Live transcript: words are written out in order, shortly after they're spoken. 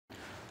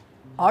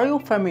Are you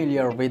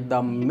familiar with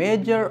the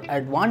major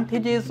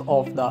advantages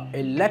of the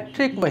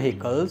electric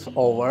vehicles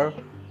over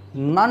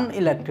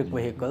non-electric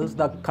vehicles,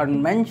 the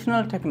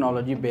conventional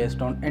technology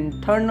based on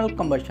internal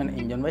combustion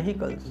engine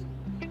vehicles?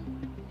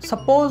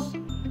 Suppose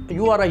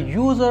you are a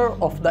user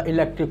of the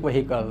electric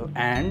vehicle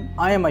and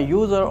I am a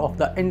user of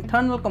the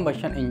internal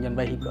combustion engine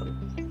vehicle.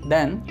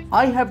 Then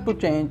I have to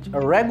change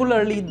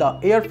regularly the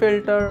air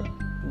filter,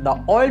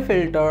 the oil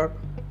filter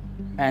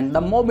and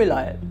the mobile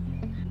oil.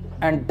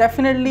 And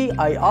definitely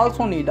I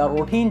also need a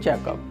routine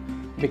checkup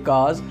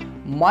because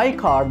my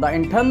car, the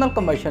internal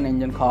combustion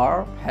engine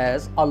car,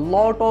 has a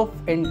lot of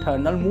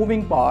internal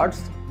moving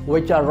parts,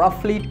 which are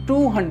roughly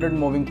 200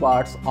 moving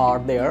parts are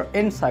there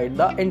inside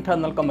the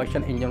internal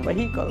combustion engine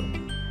vehicle.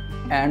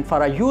 And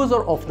for a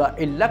user of the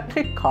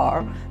electric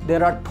car,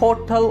 there are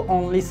total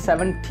only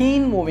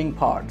 17 moving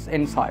parts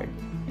inside.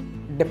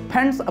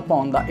 Depends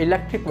upon the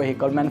electric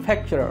vehicle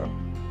manufacturer.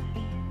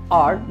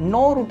 Or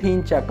no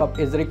routine checkup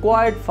is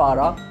required for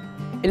a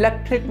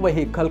electric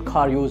vehicle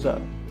car user.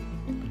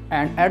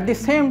 And at the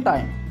same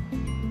time,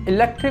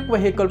 electric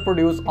vehicle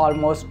produce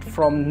almost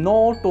from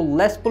no to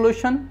less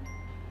pollution,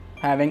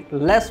 having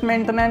less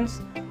maintenance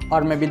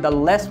or maybe the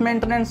less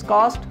maintenance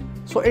cost.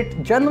 So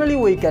it generally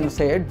we can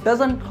say it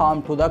doesn't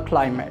harm to the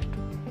climate.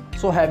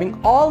 So having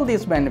all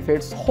these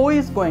benefits, who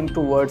is going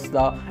towards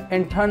the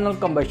internal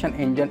combustion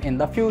engine in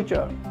the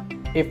future?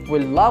 If we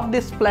love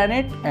this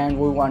planet and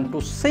we want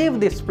to save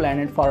this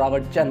planet for our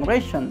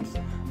generations,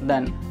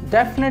 then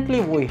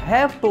definitely we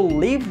have to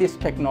leave this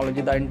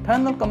technology, the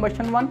internal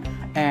combustion one,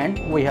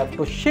 and we have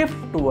to shift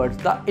towards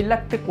the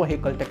electric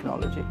vehicle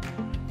technology.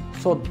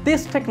 So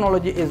this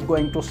technology is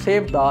going to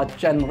save the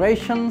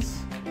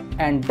generations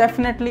and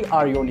definitely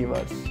our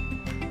universe.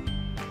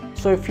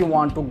 So if you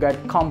want to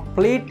get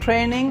complete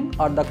training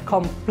or the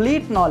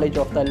complete knowledge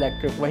of the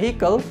electric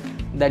vehicle,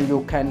 then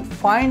you can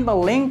find the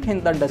link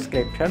in the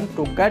description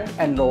to get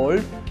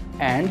enrolled,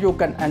 and you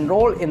can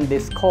enroll in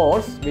this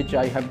course which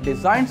I have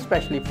designed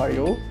specially for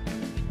you.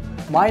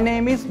 My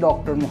name is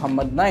Dr.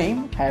 Muhammad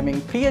Naeem,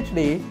 having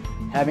PhD,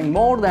 having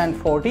more than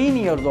 14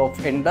 years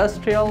of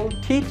industrial,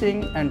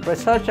 teaching and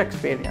research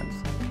experience.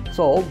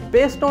 So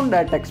based on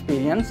that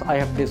experience, I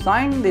have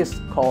designed this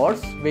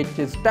course which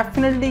is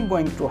definitely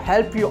going to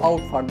help you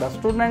out for the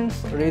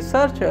students,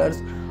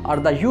 researchers or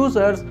the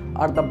users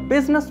or the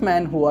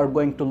businessmen who are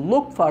going to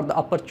look for the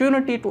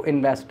opportunity to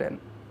invest in.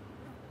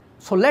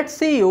 So let's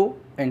see you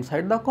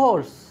inside the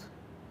course.